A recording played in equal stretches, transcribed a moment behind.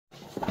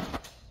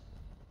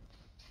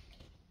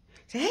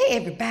Say, hey,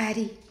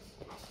 everybody.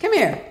 Come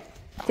here.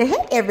 Say,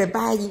 hey,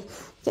 everybody.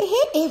 Say,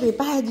 hey,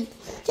 everybody.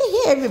 Say,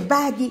 hey,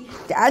 everybody.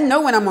 I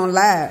know when I'm on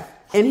live.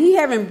 And he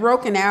haven't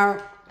broken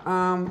out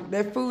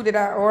that food that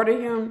I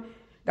ordered him,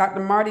 Dr.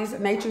 Marty's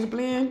Nature's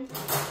Blend.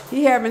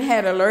 He haven't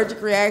had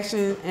allergic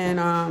reaction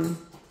and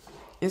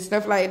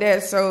stuff like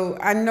that. So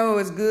I know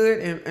it's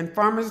good and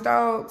Farmer's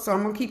Dog. So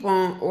I'm going to keep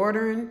on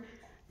ordering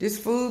this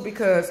food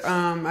because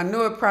I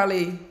know it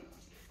probably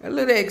a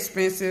little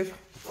expensive.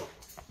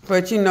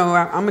 But, you know,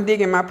 I'm going to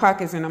dig in my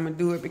pockets and I'm going to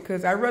do it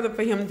because I'd rather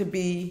for him to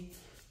be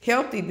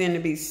healthy than to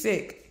be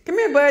sick. Come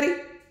here, buddy.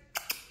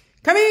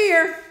 Come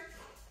here.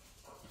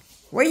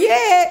 Where you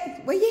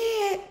at? Where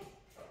you at?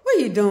 What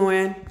you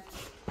doing?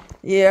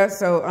 Yeah,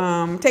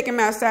 so take him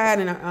outside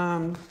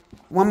and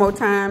one more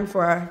time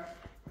before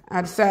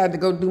I decide to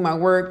go do my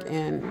work.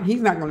 And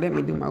he's not going to let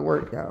me do my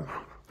work, y'all.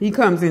 He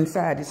comes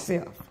inside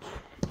himself.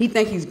 He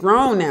think he's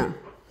grown now.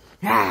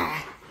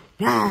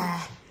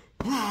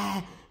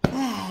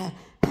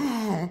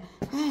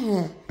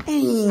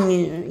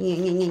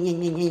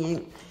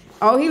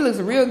 Oh, he looks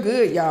real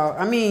good, y'all.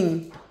 I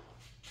mean,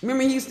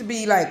 remember he used to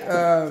be like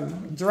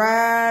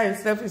dry and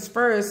stuff. His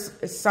fur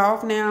is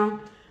soft now.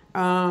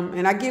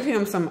 And I give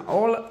him some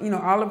oil,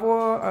 olive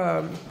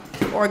oil,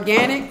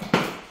 organic,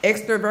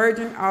 extra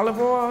virgin olive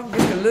oil,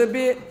 just a little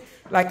bit,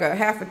 like a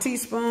half a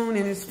teaspoon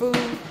in his food.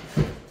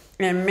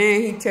 And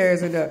man, he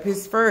tears it up.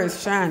 His fur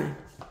is shining.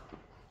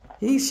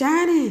 He's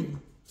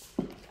shining.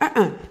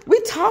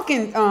 We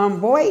talking,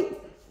 boy.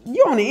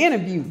 You on the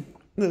interview.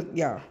 Look,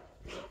 y'all.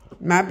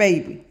 My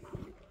baby.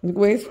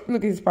 Look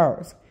at his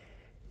paws.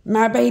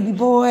 My baby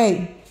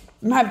boy.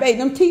 My baby.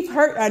 Them teeth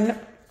hurt. I know.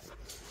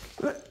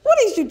 What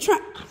is you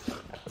trying?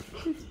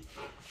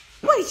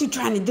 What is you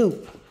trying to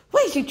do?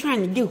 What is you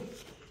trying to do?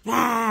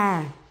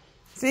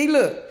 See,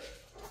 look.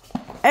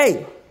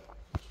 Hey.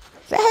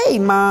 Say, hey,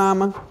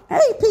 mama.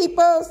 Hey,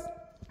 peoples.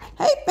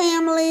 Hey,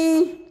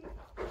 family.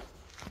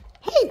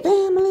 Hey,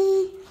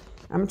 family.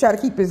 I'm going to try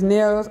to keep his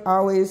nails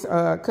always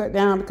cut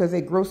down because they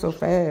grow so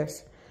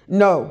fast.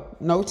 No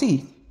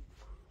teeth.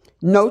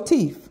 No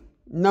teeth.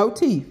 No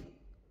teeth.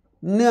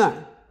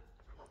 None.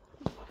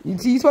 You're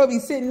supposed to be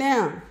sitting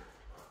down.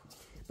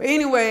 But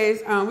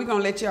anyways, we're going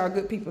to let y'all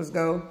good peoples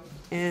go.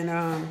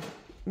 And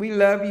we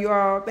love you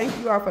all. Thank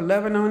you all for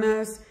loving on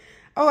us.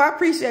 Oh, I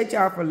appreciate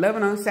y'all for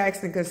loving on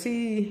Saxton because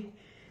he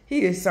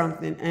is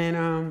something.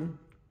 And,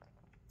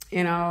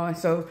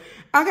 so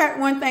I got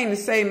one thing to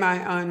say.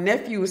 My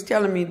nephew was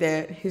telling me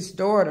that his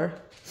daughter,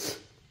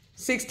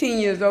 16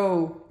 years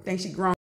old, thinks she grown.